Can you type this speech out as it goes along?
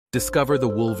Discover the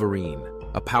Wolverine,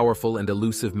 a powerful and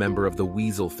elusive member of the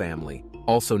weasel family,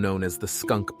 also known as the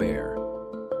skunk bear.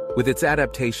 With its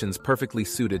adaptations perfectly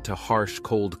suited to harsh,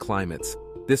 cold climates,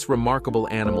 this remarkable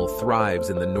animal thrives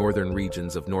in the northern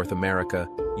regions of North America,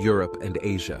 Europe, and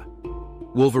Asia.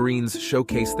 Wolverines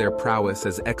showcase their prowess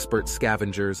as expert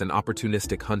scavengers and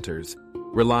opportunistic hunters,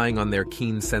 relying on their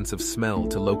keen sense of smell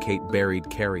to locate buried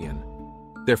carrion.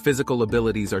 Their physical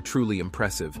abilities are truly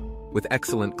impressive, with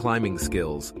excellent climbing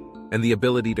skills and the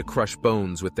ability to crush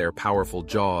bones with their powerful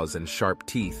jaws and sharp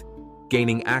teeth,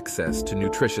 gaining access to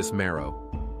nutritious marrow.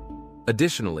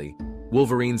 Additionally,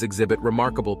 wolverines exhibit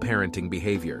remarkable parenting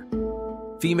behavior.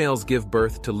 Females give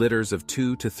birth to litters of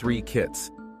 2 to 3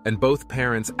 kits, and both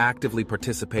parents actively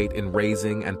participate in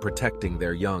raising and protecting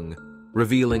their young,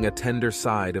 revealing a tender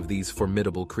side of these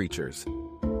formidable creatures.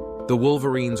 The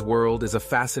wolverine's world is a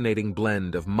fascinating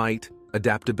blend of might,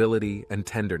 adaptability, and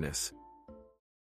tenderness.